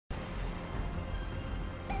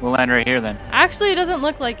We'll land right here then. Actually, it doesn't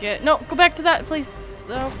look like it. No, go back to that place.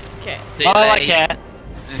 Okay. Oh, I can't.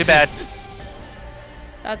 Too bad.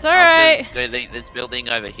 That's alright. I'll just go leave this building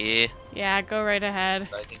over here. Yeah, go right ahead.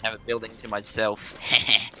 So I can have a building to myself.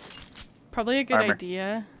 Probably a good Armor.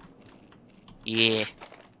 idea. Yeah.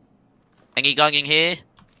 Are you going in here?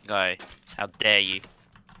 No. How dare you?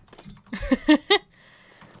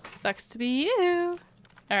 Sucks to be you.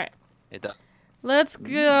 Alright. You're done. Let's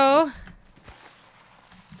go.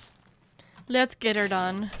 Let's get her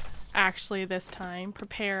done. Actually, this time.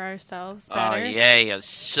 Prepare ourselves better. Oh, yay, a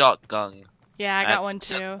shotgun. Yeah, I got one That's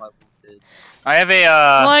just too. what we did. I have a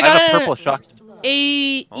I I have got a purple shotgun.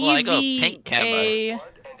 Oh, I got a pink camo. EVA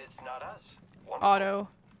auto.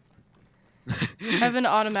 I have an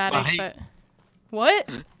automatic, My- but what?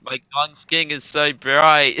 My gun skin is so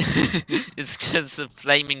bright. It's just a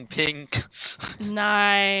flaming pink.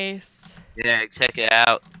 Nice. Yeah, check it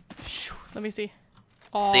out. Let me see.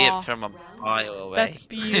 See Aw, it from a mile away. that's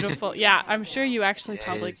beautiful. Yeah, I'm sure you actually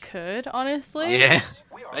probably Yes. could, honestly. Yeah.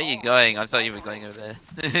 Where are you going? I thought you were going over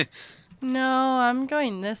there. No, I'm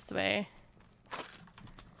going this way.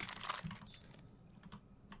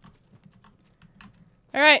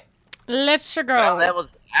 Alright, let's go. Well, there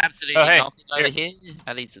was absolutely Oh, hey, nothing over here. here.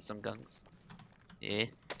 At least there's some guns. Yeah.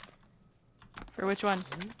 For which one?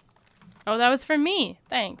 Oh, that was for me.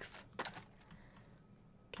 Thanks.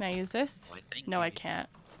 Can I use this? Why, thank No, you. I can't.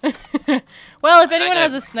 Well, if anyone know.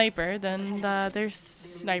 has a sniper, then there's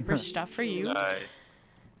sniper stuff for you. No.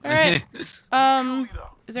 Alright.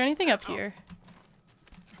 Is there anything up here?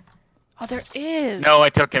 Oh, there is. No, I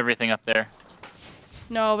took everything up there.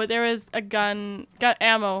 No, but there was a gun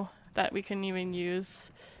ammo that we couldn't even use.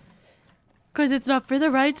 Cause it's not for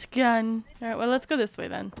the right gun. Alright, well let's go this way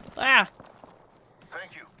then. Ah!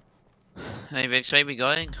 Thank you. Hey, which way we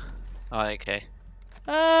going? Oh, okay.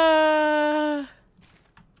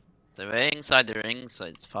 So we're inside the ring, so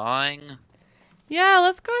it's fine. Yeah,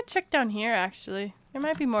 let's go check down here actually. There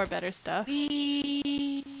might be more better stuff.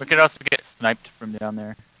 We could also get sniped from down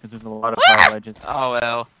there because there's a lot of power ledges. Oh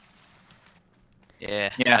well.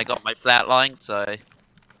 Yeah, Yeah. I got my flatline, so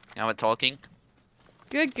now we're talking.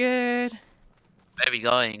 Good, good. Where are we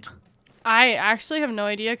going? I actually have no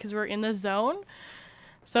idea because we're in the zone.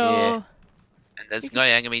 So, Yeah. And there's no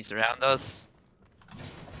enemies around us.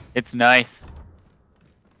 It's nice.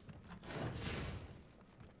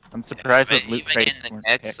 I'm surprised We're those loot even crates in the weren't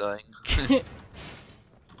next picked. zone.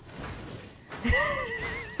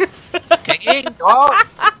 Can you stop?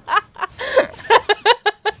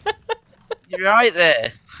 You're right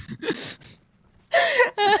there.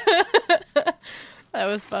 that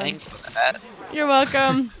was fun. Thanks for that. You're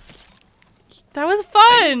welcome. That was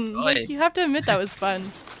fun. Boy. Like, you have to admit that was fun.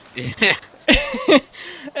 Yeah.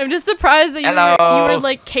 I'm just surprised that you Hello. were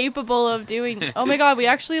like capable of doing. Oh my god, we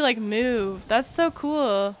actually like move. That's so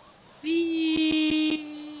cool.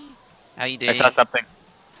 How you doing? I saw something.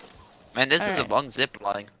 Man, this is a Alright. long zip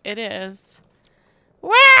line. It is.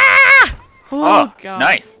 Wah! Oh, Oh, god.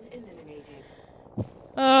 nice.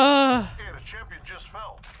 Uh Hey, the champion just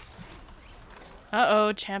fell.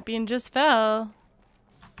 oh, champion just fell.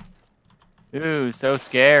 Ooh, so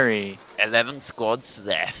scary. 11 squads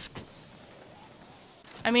left.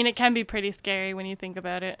 I mean, it can be pretty scary when you think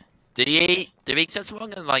about it. Do we just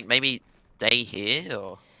want to like maybe stay here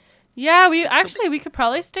or? Yeah, This could we could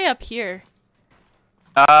probably stay up here.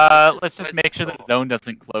 Let's just Let's make sure the go. zone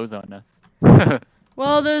doesn't close on us.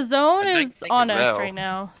 Well, the zone I don't is think on it us will. right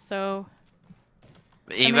now, so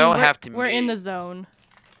You I mean, will have to. we're in the move. zone.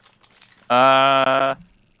 I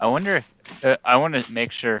wonder if I want to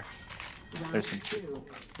make sure there's some.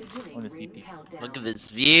 I want to see people. Look at this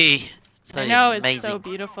view. It's so I know, amazing. it's so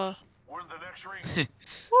beautiful. We're in the next ring.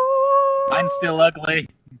 Mine's still ugly.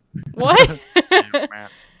 What?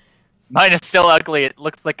 Mine is still ugly. It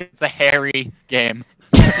looks like it's a hairy game.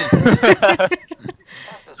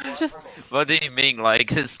 Just What do you mean?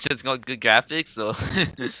 Like it's just got good graphics or?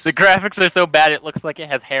 The graphics are so bad it looks like it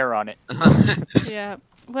has hair on it. yeah.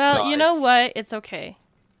 Well, you know Nice. what? It's okay.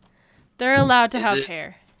 They're allowed to Is have it?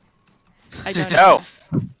 hair. I don't know.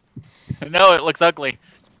 No. No, it looks ugly.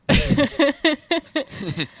 All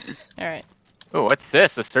right. Oh, what's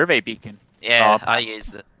this? A survey beacon. Yeah, Oh. I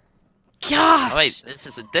used it. Gosh. Oh, wait, this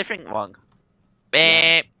is a different one.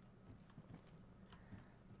 Beep.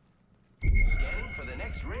 Scanning for the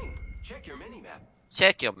next ring. Check your mini-map.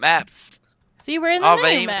 Check your maps. See, we're in the Oh, we're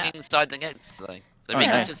mini even map. inside the next thing, so Oh, we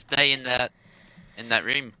can nice. just stay in that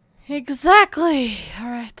room. Exactly. All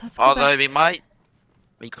right. Let's go Although back.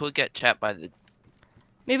 we could get trapped by the.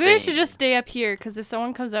 Maybe we should thing. just stay up here, because if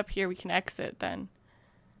someone comes up here, we can exit then.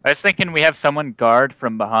 I was thinking we have someone guard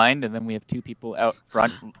from behind, and then we have 2 people out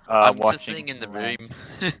front I'm watching. just sitting in the around.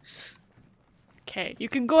 room. Okay, you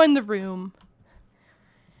can go in the room.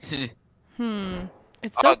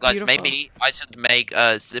 It's so guys, beautiful. maybe I should make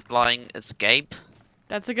a zipline escape.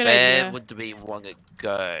 That's a good Where idea. would we want to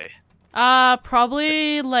go?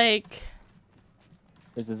 Probably like.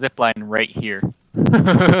 There's a zip line right here.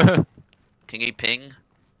 Can you ping?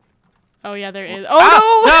 Oh yeah, there is.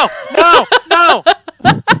 Oh no!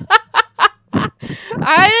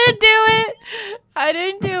 I didn't do it. I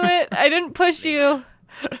didn't do it. I didn't push you.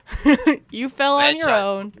 You fell on your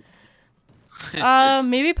own.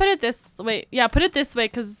 Maybe put it this way. Yeah, put it this way,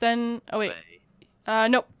 cause then. Oh wait.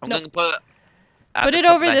 Nope. I'm Nope. gonna put. At Put the it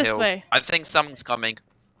top of over that this hill. way. I think someone's coming.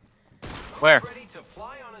 Where? Ready to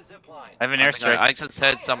fly on a zip line. I have an I think airstrike. I just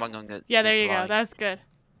heard someone on the. Yeah, there you go. zipline. That's good.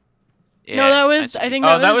 Yeah, No, that was. actually- I think Oh,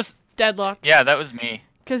 that that was was- Deadlock. Yeah, that was me.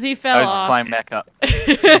 Cause he I fell was off. climbing back up.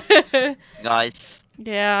 Nice.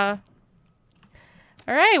 Yeah.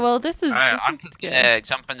 All right. Well, this is. Alright, this I'm is just good. gonna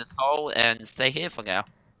jump in this hole and stay here for now.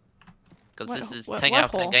 Because What- this is what- 10 what out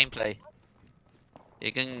of 10 hole? gameplay.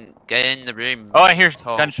 You can get in the room. Oh, I hear This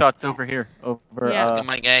hole. gunshots over here. Over. Yeah. In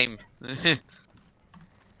my game.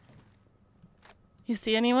 You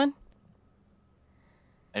see anyone?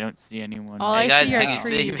 I don't see anyone. All Hey I guys, see are can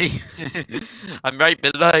you trees. see me? I'm right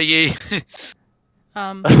below you.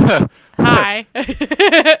 Hi.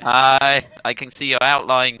 Hi, I can see your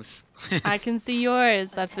outlines. I can see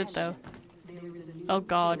yours. That's it though. Oh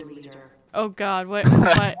god. Oh god. What?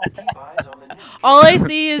 What? Keep eyes on the All I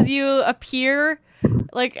see is you appear,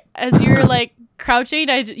 like as you're like crouching.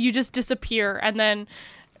 You just disappear, and then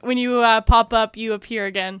when you pop up, you appear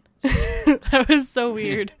again. That was so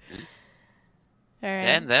weird. All right.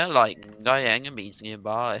 And there are like no enemies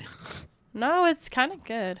nearby. No, it's kind of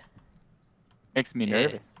good. Makes me Yeah.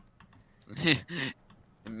 nervous. It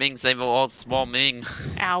means they will all swarm in.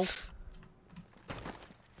 Ow.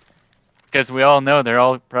 Because we all know they're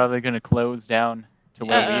all probably going to close down to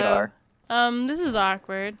where we Uh-oh. are. This is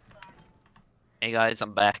awkward. Hey guys,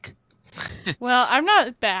 I'm back. Well, I'm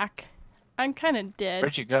not back. I'm kind of dead.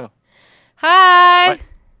 Where'd you go? Hi. What?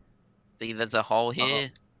 See, there's a hole here.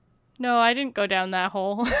 No, I didn't go down that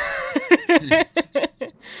hole.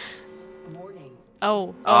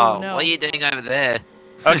 Oh, Oh, no. what are you doing over there?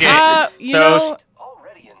 Okay, You so know,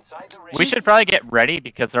 already inside the ring. we should probably get ready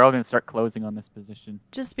because they're all going to start closing on this position.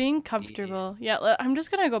 just being comfortable. Yeah, I'm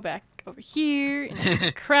just gonna go back over here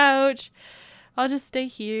and crouch. I'll just stay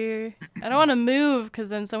here. I don't want to move because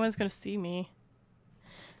then someone's gonna see me.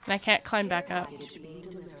 And I can't climb back up.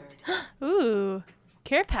 Ooh,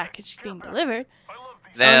 care package being delivered.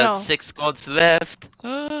 There's no. 6 squads left.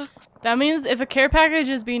 That means if a care package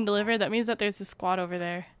is being delivered, that means that there's a squad over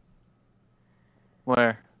there.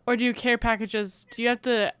 Where? Or do care packages, do you have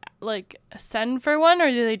to, like, send for one, or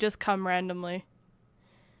do they just come randomly?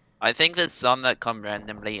 I think there's some that come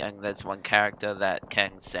randomly, and there's one character that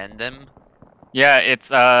can send them. Yeah, it's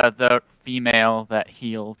the female that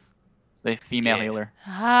heals. The female Yeah. healer.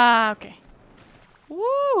 Ah, okay.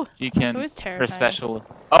 Woo! She It's can, always her terrifying. special...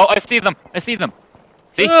 Oh, I see them! I see them!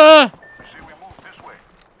 See? Ah! See, we move this way.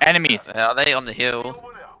 Enemies. Are they on the hill?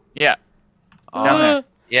 Over there. Yeah. Oh, Down there.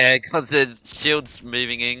 yeah, because the shield's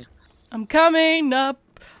moving in. I'm coming up.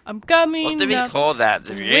 I'm coming What do we up. call that?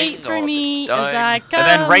 The Wait ring for or me the as I dome? come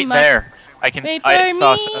And then right up. there, Wait I for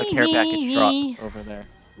saw a care me. package drop over there.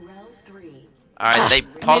 Alright, they made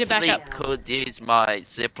it back possibly up. could use my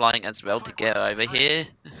zipline as well to get over here.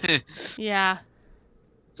 Yeah.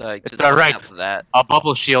 So It's just watch alright. out for that. I'll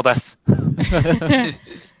bubble shield us.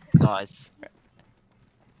 Nice.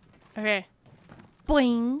 Okay.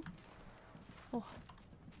 Boing.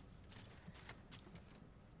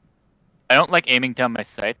 I don't like aiming down my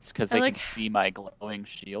sights because I they like- can see my glowing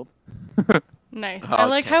shield. Nice. I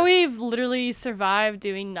like how Okay. we've literally survived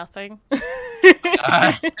doing nothing.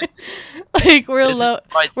 Ah. Like we're This is low.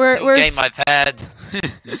 my we're game I've had.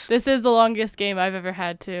 This is the longest game I've ever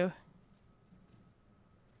had too.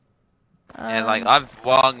 And like I've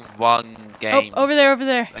won one oh, game. over there, over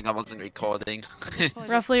there. Like I wasn't recording.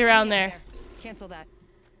 Roughly around there. Cancel that.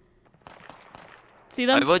 See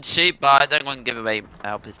I them? would shoot, but I don't want to give away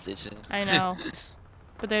our position. I know.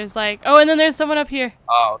 But there's like, oh, and then there's someone up here.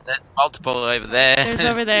 Oh, there's multiple over there. There's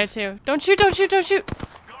over there too. Don't shoot! Don't shoot! Don't shoot!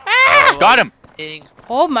 Ah! Oh, Got him!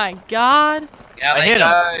 Oh my god! Yeah, I they hit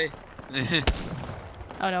go.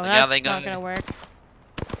 Oh no, Look how that's they not go. gonna work.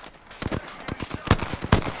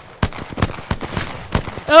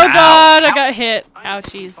 Oh Ow. god, I got hit. I'm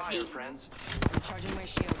Ouchies. fire, friends. Recharging my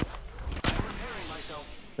shields. Repairing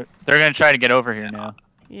myself. They're gonna try to get over here now.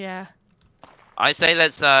 Yeah. I say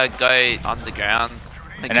let's go underground.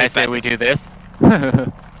 And I say we do this.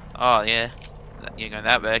 Oh yeah, you know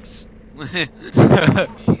that works.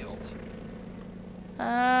 Shields.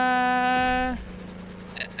 I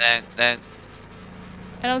then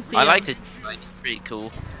don't see I him. like it. It's pretty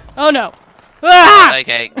cool. Oh no. Ah!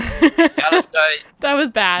 Okay, yeah, let's go. That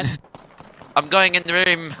was bad. I'm going in the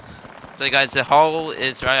room. So guys, the hole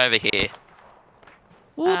is right over here.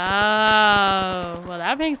 Oh, well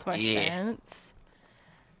that makes more Yeah. sense.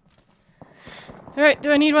 Alright,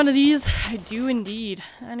 do I need one of these? I do indeed.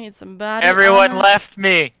 I need some body Everyone armor. left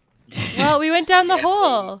me. Well, we went down the Yeah,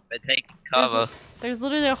 hole. We're taking cover. There's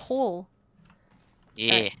literally a hole.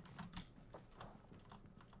 Yeah.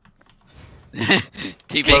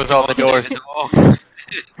 Too big Close to all the walk doors. over the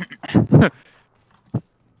wall.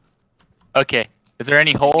 Okay. Is there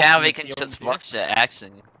any holes? Now in we the can ceiling just too? watch the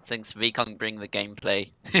action since we can't bring the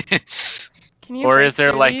gameplay. Can you Or break is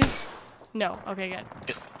there, through like- these? No. Okay,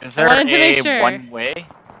 good. Is there wanted to make a sure. one way? Is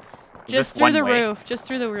Just this through one the way? roof. Just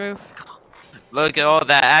through the roof. Look at all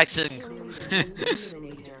that action. It's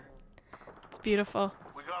beautiful.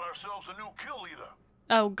 We got ourselves a new kill leader.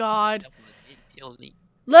 Oh god. Kill me.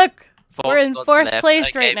 Look! Four We're in spots fourth left. place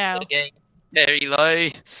Okay, right now. we're getting very low.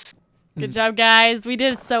 Good job, guys. We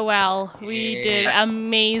did so well. We Yeah. did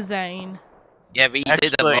amazing. Yeah, we did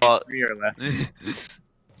Actually, a lot. 3 are left.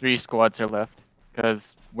 3 squads are left.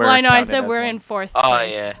 Because we're Well, I know. I counted said as we're one. in fourth Oh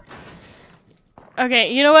place. yeah.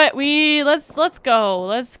 Okay, you know what? Let's go.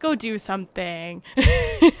 Let's go do something.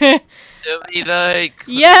 Should we though?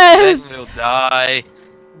 Yes! Then we'll die.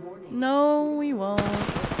 No, we won't.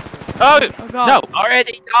 Oh! Oh god. No!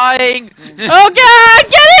 Already dying. Oh god!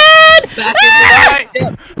 Get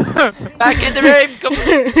in! Back in the room. Come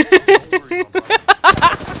on.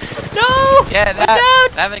 No! Yeah, Watch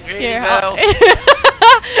out! that went really Here, well.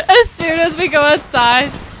 as soon as we go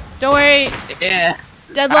outside. Don't worry. Yeah.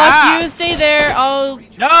 Deadlock, Ah! you stay there.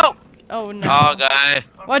 No! Oh no. Oh god.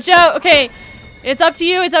 Watch out. Okay. It's up to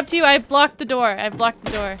you. It's up to you. I blocked the door. I blocked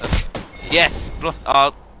the door. Yes.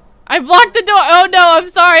 Oh, I blocked the door. Oh no, I'm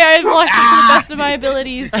sorry. I blocked it to the best of my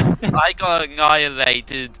abilities. I got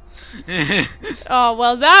annihilated. Oh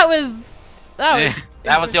well, that was that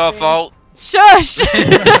was your interesting. fault. Shush.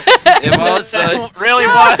 It was. That really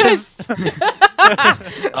was.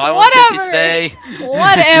 I wanted to Whatever. stay.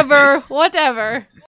 Whatever. Whatever.